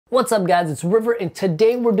What's up guys, it's River and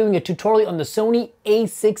today we're doing a tutorial on the Sony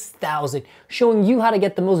A6000 showing you how to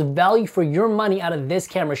get the most value for your money out of this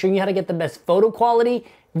camera, showing you how to get the best photo quality,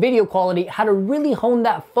 video quality, how to really hone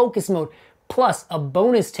that focus mode, plus a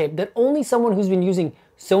bonus tip that only someone who's been using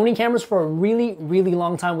Sony cameras for a really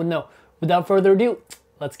long time would know. Without further ado,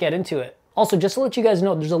 let's get into it. Also, just to let you guys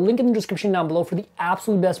know, there's a link in the description down below for the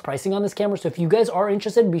absolute best pricing on this camera, so if you guys are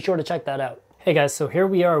interested, be sure to check that out. Hey guys, so here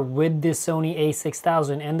we are with this Sony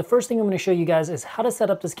A6000, and the first thing I'm going to show you guys is how to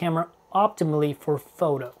set up this camera optimally for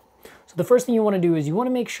photo. So the first thing you want to do is you want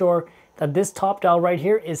to make sure that this top dial right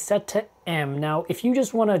here is set to M. Now, if you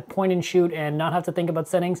just want to point and shoot and not have to think about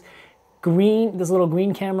settings, this little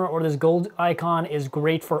green camera or this gold icon is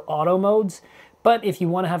great for auto modes, but if you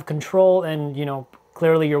want to have control and, you know,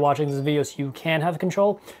 clearly you're watching this video so you can have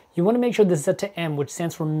control, you want to make sure this is set to M, which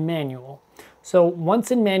stands for manual. So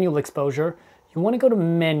once in manual exposure, you want to go to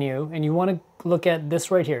menu and you want to look at this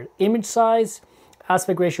right here. Image size,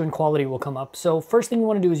 aspect ratio, and quality will come up. So first thing you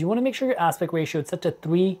want to do is you want to make sure your aspect ratio is set to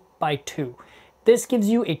 3:2. This gives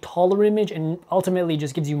you a taller image and ultimately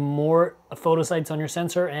just gives you more photo sites on your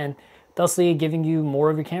sensor and thusly giving you more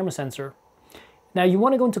of your camera sensor. Now you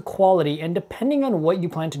want to go into quality, and depending on what you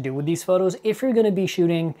plan to do with these photos, if you're going to be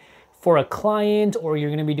shooting for a client or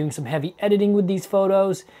you're going to be doing some heavy editing with these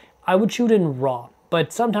photos, I would shoot in RAW.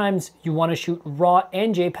 But sometimes you want to shoot RAW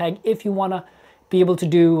and JPEG if you want to be able to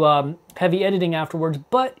do heavy editing afterwards,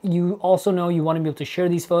 but you also know you want to be able to share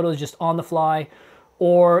these photos just on the fly,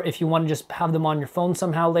 or if you want to just have them on your phone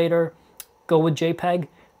somehow later, go with JPEG.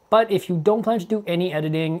 But if you don't plan to do any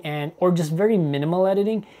editing or just very minimal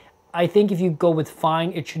editing, I think if you go with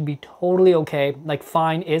fine, it should be totally okay. Like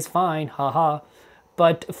fine is fine, haha.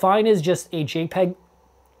 But fine is just a JPEG,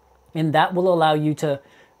 and that will allow you to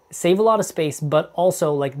save a lot of space, but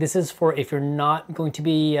also like this is for if you're not going to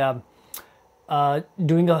be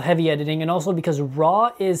doing a heavy editing, and also because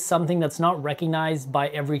RAW is something that's not recognized by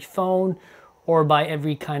every phone or by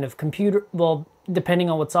every kind of computer, well, depending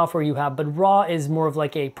on what software you have, but RAW is more of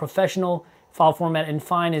like a professional file format, and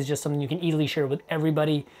fine is just something you can easily share with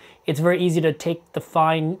everybody. It's very easy to take the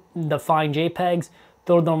fine JPEGs,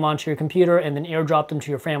 throw them onto your computer, and then airdrop them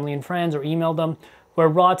to your family and friends or email them, where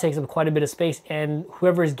RAW takes up quite a bit of space, and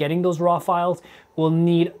whoever is getting those RAW files will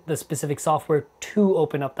need the specific software to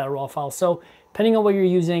open up that RAW file. So depending on what you're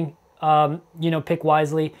using, you know, pick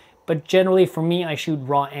wisely. But generally for me, I shoot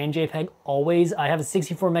RAW and JPEG always. I have a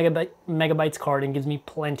 64 megabytes card and gives me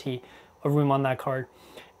plenty of room on that card.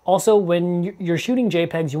 Also, when you're shooting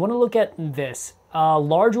JPEGs, you want to look at this.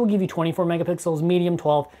 Large will give you 24 megapixels, medium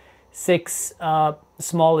 12, 6,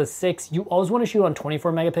 small is 6. You always want to shoot on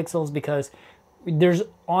 24 megapixels because there's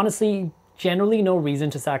honestly generally no reason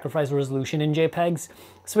to sacrifice resolution in JPEGs,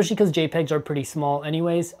 especially because JPEGs are pretty small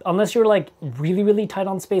anyways. Unless you're like really tight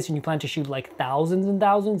on space and you plan to shoot like thousands and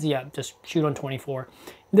thousands, yeah, just shoot on 24.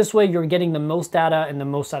 This way you're getting the most data and the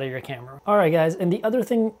most out of your camera. All right guys, and the other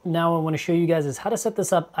thing now I want to show you guys is how to set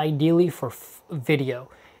this up ideally for video.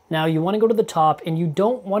 Now you want to go to the top, and you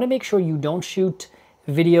don't want to make sure you don't shoot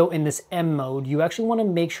video in this M mode. You actually want to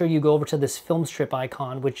make sure you go over to this film strip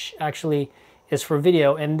icon, which actually is for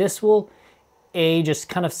video, and this will just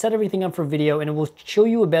kind of set everything up for video, and it will show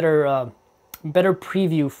you a better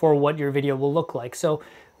preview for what your video will look like. So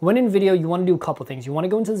when in video, you want to do a couple things. You want to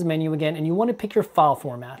go into this menu again, and you want to pick your file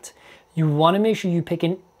format. You want to make sure you pick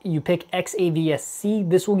XAVSC.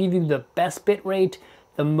 This will give you the best bit rate,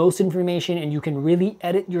 the most information, and you can really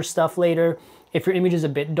edit your stuff later. If your image is a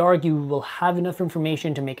bit dark, you will have enough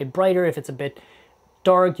information to make it brighter. If it's a bit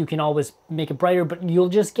dark, you can always make it brighter, but you'll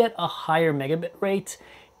just get a higher megabit rate,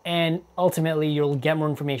 and ultimately you'll get more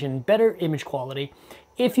information, better image quality.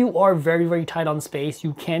 If you are very tight on space,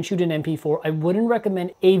 you can shoot an MP4. I wouldn't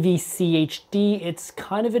recommend AVCHD. It's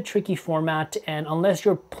kind of a tricky format, and unless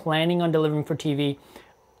you're planning on delivering for TV,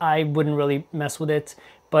 I wouldn't really mess with it.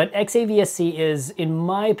 But XAVSC is, in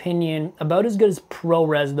my opinion, about as good as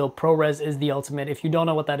ProRes, though ProRes is the ultimate. If you don't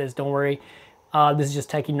know what that is, don't worry. This is just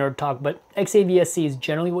techie nerd talk, but XAVSC is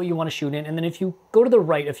generally what you want to shoot in. And then if you go to the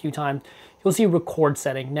right a few times, you'll see record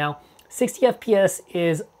setting. Now, 60 FPS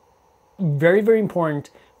is very important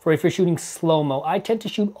for if you're shooting slow-mo. I tend to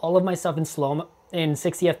shoot all of my stuff in slow-mo in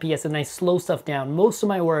 60 FPS, and I slow stuff down. Most of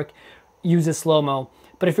my work uses slow-mo,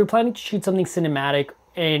 but if you're planning to shoot something cinematic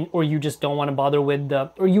or you just don't want to bother with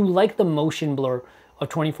or you like the motion blur of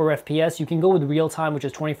 24 FPS, you can go with real time, which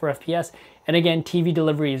is 24 FPS. And again, TV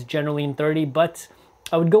delivery is generally in 30, but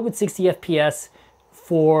I would go with 60 FPS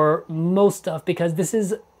for most stuff, because this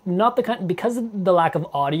is not the kind, because of the lack of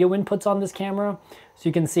audio inputs on this camera. So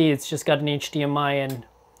you can see it's just got an HDMI and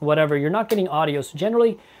whatever. You're not getting audio. So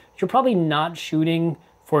generally, you're probably not shooting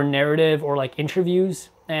for narrative or like interviews.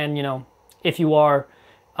 And you know, if you are,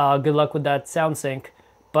 good luck with that sound sync.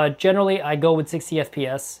 But generally I go with 60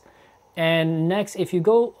 FPS. And next, if you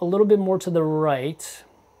go a little bit more to the right,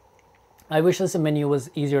 I wish this menu was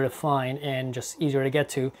easier to find and just easier to get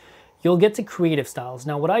to. You'll get to creative styles.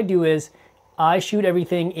 Now what I do is I shoot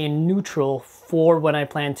everything in neutral for when I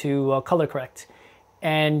plan to color correct.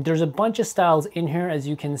 And there's a bunch of styles in here, as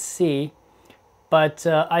you can see, but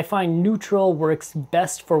I find neutral works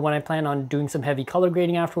best for when I plan on doing some heavy color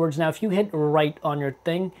grading afterwards. Now if you hit right on your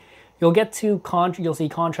thing, you'll get to you'll see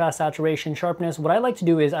contrast, saturation, sharpness. What I like to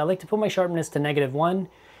do is I like to put my sharpness to -1,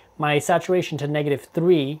 my saturation to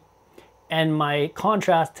 -3, and my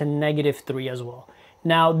contrast to -3 as well.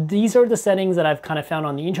 Now, these are the settings that I've kind of found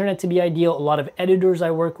on the internet to be ideal. A lot of editors I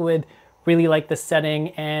work with really like this setting,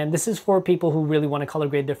 and this is for people who really want to color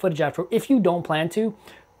grade their footage after. If you don't plan to,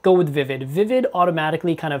 go with Vivid. Vivid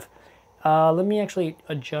automatically kind of, let me actually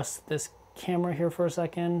adjust this camera here for a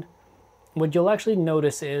second. What you'll actually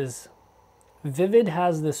notice is Vivid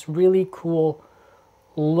has this really cool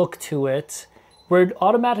look to it where it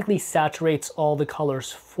automatically saturates all the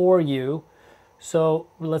colors for you. So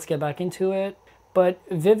let's get back into it. But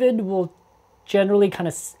Vivid will generally kind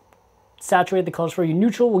of saturate the colors for you.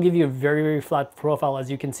 Neutral will give you a very, very flat profile,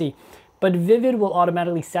 as you can see. But Vivid will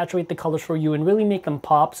automatically saturate the colors for you and really make them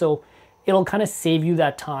pop. So it'll kind of save you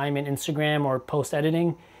that time in Instagram or post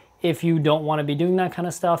editing if you don't want to be doing that kind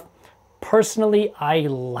of stuff. Personally, I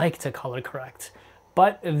like to color correct,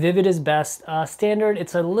 but Vivid is best. Standard,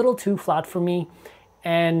 it's a little too flat for me.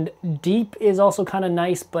 And deep is also kind of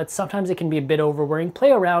nice, but sometimes it can be a bit overwearing.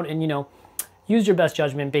 Play around and, you know, use your best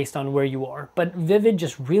judgment based on where you are. But Vivid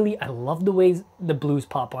just really, I love the way the blues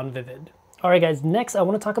pop on Vivid. All right, guys, next I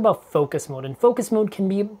want to talk about focus mode. And focus mode can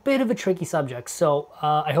be a bit of a tricky subject, so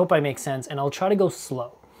I hope I make sense, and I'll try to go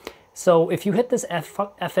slow. So if you hit this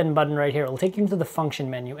FN button right here, it'll take you into the function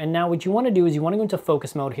menu. And now what you want to do is you want to go into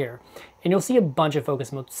focus mode here. And you'll see a bunch of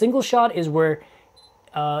focus modes. Single shot is where,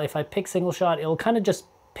 if I pick single shot, it'll kind of just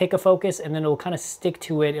pick a focus and then it'll kind of stick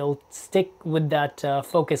to it. It'll stick with that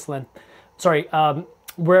focus length. Sorry,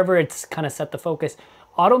 wherever it's kind of set the focus.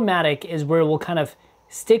 Automatic is where it will kind of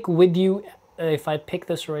stick with you. If I pick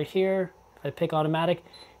this right here, if I pick automatic,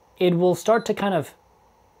 it will start to kind of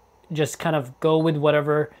just kind of go with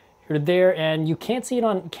whatever you're there, and you can't see it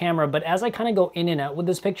on camera, but as I kind of go in and out with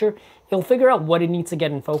this picture, it'll figure out what it needs to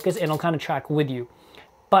get in focus and it'll kind of track with you.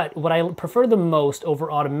 But what I prefer the most over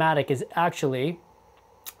automatic is actually,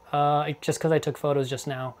 just because I took photos just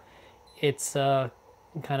now, it's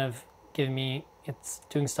kind of giving me, it's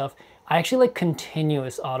doing stuff. I actually like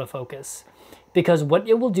continuous autofocus, because what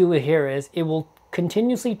it will do here is it will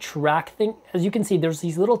continuously track things. As you can see, there's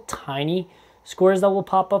these little tiny squares that will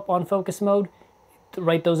pop up on focus mode,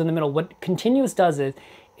 right, those in the middle. What continuous does is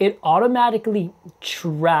it automatically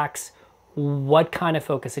tracks what kind of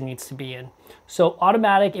focus it needs to be in. So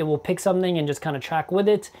automatic, it will pick something and just kind of track with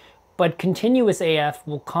it, but continuous AF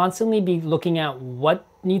will constantly be looking at what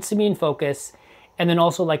needs to be in focus and then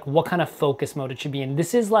also like what kind of focus mode it should be in.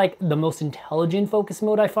 This is like the most intelligent focus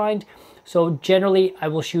mode I find. So generally I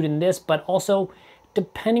will shoot in this, but also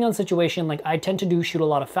depending on the situation, like I tend to shoot a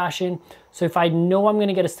lot of fashion. So if I know I'm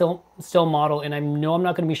gonna get a still model and I know I'm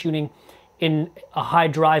not gonna be shooting in a high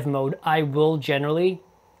drive mode, I will generally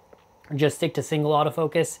just stick to single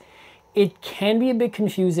autofocus. It can be a bit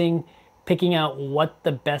confusing picking out what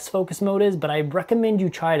the best focus mode is, but I recommend you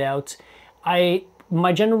try it out.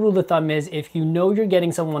 My general rule of thumb is if you know you're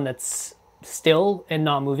getting someone that's still and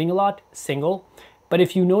not moving a lot, single. But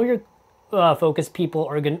if you know your focus people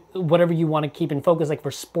are going whatever you want to keep in focus, like for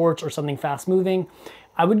sports or something fast moving,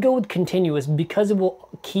 I would go with continuous because it will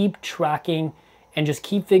keep tracking and just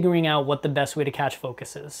keep figuring out what the best way to catch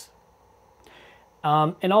focus is.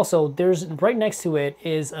 And also there's right next to it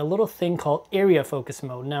is a little thing called area focus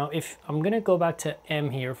mode. Now if I'm gonna go back to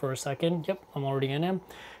M here for a second, yep, I'm already in M.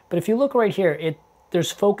 But if you look right here, there's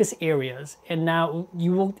focus areas, and now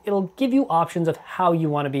it'll give you options of how you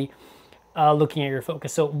want to be looking at your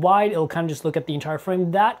focus. So wide, it'll kind of just look at the entire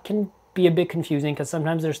frame. That can be a bit confusing because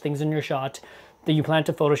sometimes there's things in your shot that you plan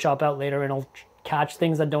to Photoshop out later and it'll catch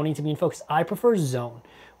things that don't need to be in focus. I prefer zone.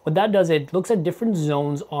 What that does, it looks at different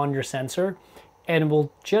zones on your sensor and will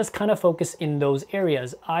just kind of focus in those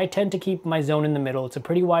areas. I tend to keep my zone in the middle. It's a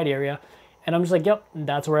pretty wide area and I'm just like, yep,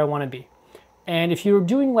 that's where I want to be. And if you're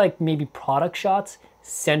doing like maybe product shots,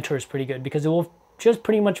 center is pretty good because it will just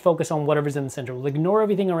pretty much focus on whatever's in the center. We'll ignore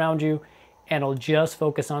everything around you and it'll just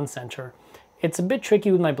focus on center. It's a bit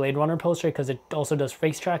tricky with my Blade Runner poster because it also does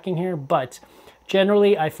face tracking here, but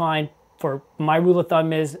generally I find for my rule of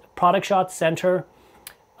thumb is product shots, center,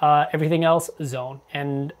 Everything else, zone.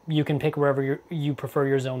 And you can pick wherever you prefer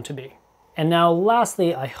your zone to be. And now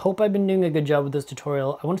lastly, I hope I've been doing a good job with this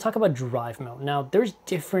tutorial. I want to talk about drive mode. Now there's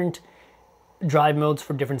different drive modes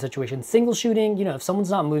for different situations. Single shooting, you know, if someone's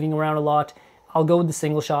not moving around a lot, I'll go with the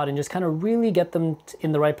single shot and just kind of really get them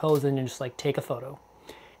in the right pose and just like take a photo.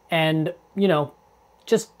 And, you know,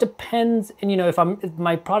 just depends. And, you know, if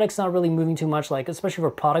my product's not really moving too much, like especially for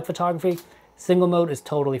product photography, single mode is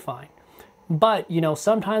totally fine. But, you know,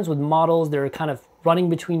 sometimes with models, they're kind of running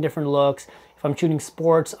between different looks. If I'm shooting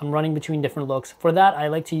sports, I'm running between different looks. For that, I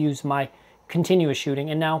like to use my continuous shooting.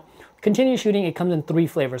 And now continuous shooting, it comes in 3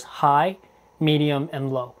 flavors: high, medium,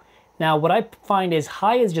 and low. Now, what I find is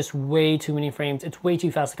high is just way too many frames. It's way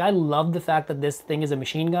too fast. Like, I love the fact that this thing is a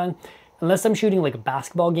machine gun. Unless I'm shooting like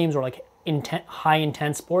basketball games or like high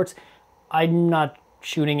intense sports, I'm not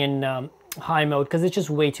shooting in high mode because it's just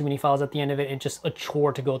way too many files at the end of it. It's just a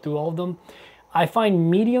chore to go through all of them. I find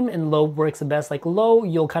medium and low works the best. Like low,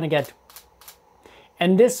 you'll kind of get,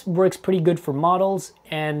 and this works pretty good for models,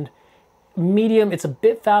 and medium, it's a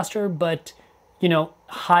bit faster, but you know,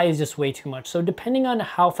 high is just way too much. So depending on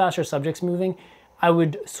how fast your subject's moving, I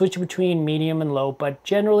would switch between medium and low, but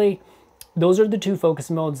generally, those are the 2 focus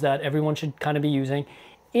modes that everyone should kind of be using.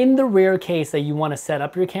 In the rare case that you want to set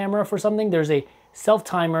up your camera for something, there's a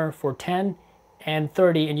self-timer for 10 and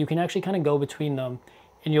 30, and you can actually kind of go between them,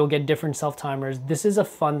 and you'll get different self-timers. This is a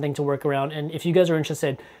fun thing to work around, and if you guys are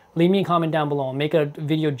interested, leave me a comment down below. I'll make a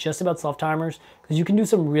video just about self-timers, because you can do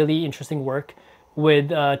some really interesting work with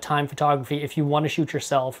time photography if you want to shoot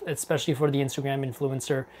yourself, especially for the Instagram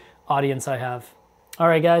influencer audience I have. All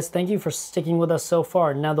right, guys, thank you for sticking with us so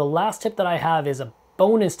far. Now, the last tip that I have is a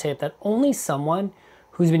bonus tip that only someone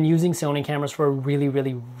who's been using Sony cameras for a really,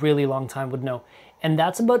 really, really long time would know. And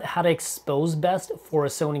that's about how to expose best for a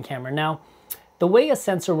Sony camera. Now, the way a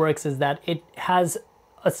sensor works is that it has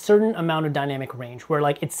a certain amount of dynamic range where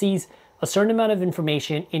like it sees a certain amount of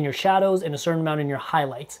information in your shadows and a certain amount in your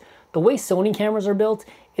highlights. The way Sony cameras are built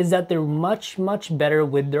is that they're much, much better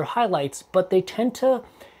with their highlights, but they tend to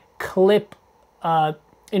clip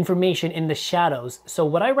information in the shadows. So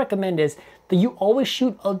what I recommend is that you always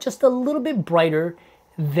shoot just a little bit brighter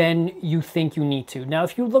than you think you need to. Now,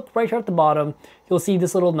 if you look right here at the bottom, you'll see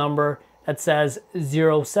this little number that says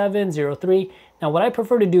 0703. Now, what I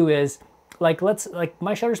prefer to do is, like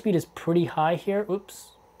my shutter speed is pretty high here.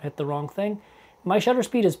 Oops, hit the wrong thing. My shutter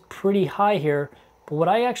speed is pretty high here, but what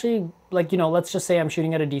I actually, like, you know, let's just say I'm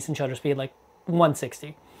shooting at a decent shutter speed, like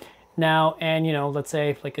 160. Now, and you know, let's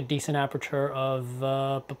say like a decent aperture of,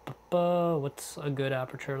 what's a good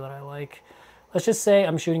aperture that I like? Let's just say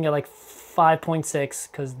I'm shooting at like 5.6,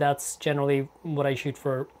 because that's generally what I shoot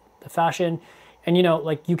for the fashion. And you know,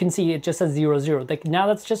 like you can see it just says 00. Like now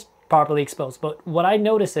that's just properly exposed. But what I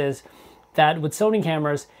notice is that with Sony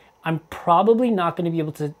cameras, I'm probably not going to be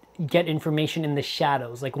able to get information in the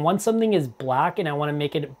shadows. Like once something is black and I want to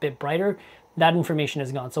make it a bit brighter, that information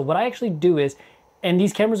is gone. So what I actually do is, and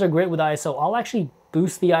these cameras are great with ISO, I'll actually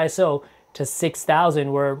boost the ISO to 6000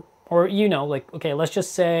 or you know, like, okay, let's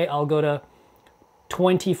just say I'll go to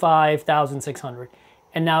 25,600.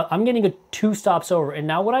 And now I'm getting a 2 stops over. And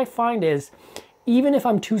now what I find is, even if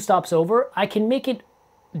I'm 2 stops over, I can make it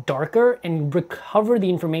darker and recover the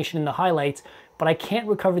information in the highlights, but I can't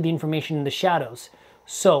recover the information in the shadows.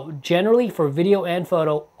 So generally for video and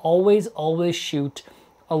photo, always shoot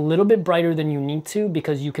a little bit brighter than you need to,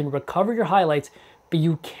 because you can recover your highlights, but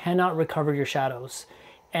you cannot recover your shadows.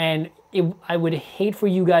 And I would hate for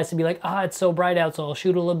you guys to be like, it's so bright out, so I'll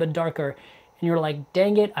shoot a little bit darker. And you're like,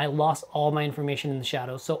 dang it, I lost all my information in the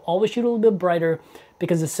shadows. So always shoot a little bit brighter,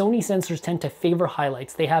 because the Sony sensors tend to favor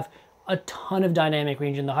highlights. They have a ton of dynamic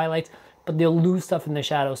range in the highlights, but they'll lose stuff in the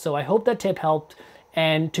shadows. So I hope that tip helped.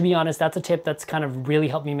 And to be honest, that's a tip that's kind of really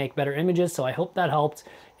helped me make better images. So I hope that helped.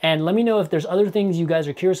 And let me know if there's other things you guys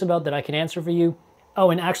are curious about that I can answer for you. Oh,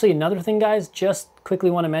 and actually another thing, guys, just quickly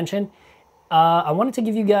want to mention, I wanted to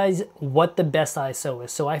give you guys what the best ISO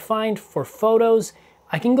is. So I find for photos,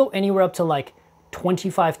 I can go anywhere up to like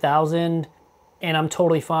 25,000 and I'm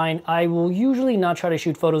totally fine. I will usually not try to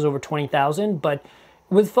shoot photos over 20,000, but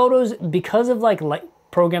with photos, because of like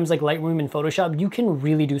programs like Lightroom and Photoshop, you can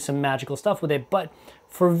really do some magical stuff with it. But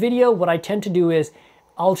for video, what I tend to do is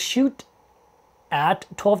I'll shoot at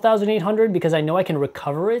 12,800 because I know I can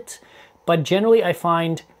recover it. But generally I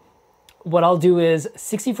find what I'll do is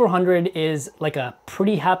 6,400 is like a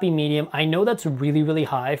pretty happy medium. I know that's really, really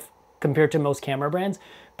high compared to most camera brands,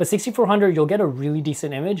 but 6,400, you'll get a really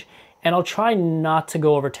decent image, and I'll try not to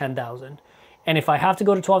go over 10,000. And if I have to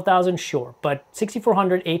go to 12,000, sure. But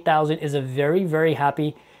 6,400, 8,000 is a very, very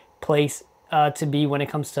happy place to be when it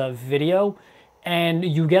comes to video. and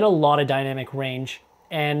you get a lot of dynamic range,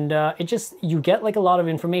 and you get like a lot of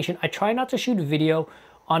information. I try not to shoot video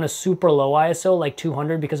on a super low ISO like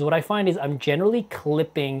 200, because what I find is I'm generally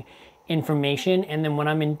clipping information, and then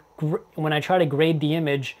when I try to grade the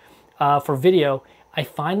image for video, I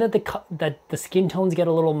find that the skin tones get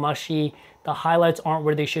a little mushy, the highlights aren't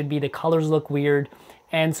where they should be, the colors look weird,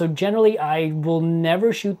 and so generally I will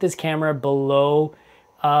never shoot this camera below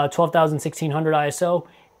 12,000, 1600 ISO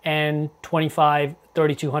and 25,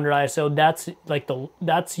 3200 ISO.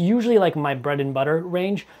 That's usually like my bread and butter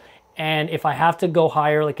range. And if I have to go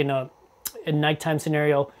higher, like in a nighttime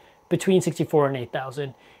scenario, between 64 and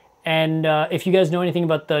 8000. And if you guys know anything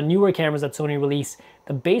about the newer cameras that Sony release,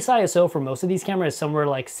 the base ISO for most of these cameras is somewhere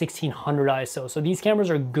like 1600 ISO. So these cameras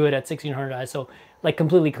are good at 1600 ISO, like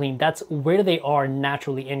completely clean. That's where they are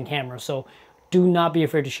naturally in camera. So do not be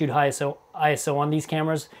afraid to shoot high ISO on these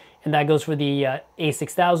cameras. And that goes for the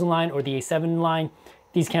A6000 line or the A7 line.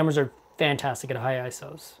 These cameras are fantastic at high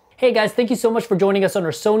ISOs. Hey guys, thank you so much for joining us on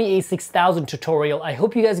our Sony A6000 tutorial. I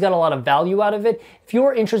hope you guys got a lot of value out of it. If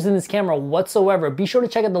you're interested in this camera whatsoever, be sure to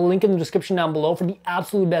check out the link in the description down below for the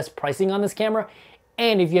absolute best pricing on this camera.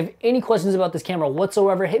 And if you have any questions about this camera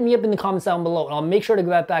whatsoever, hit me up in the comments down below and I'll make sure to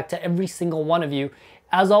get back to every single one of you.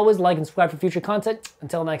 As always, like and subscribe for future content.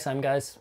 Until next time, guys.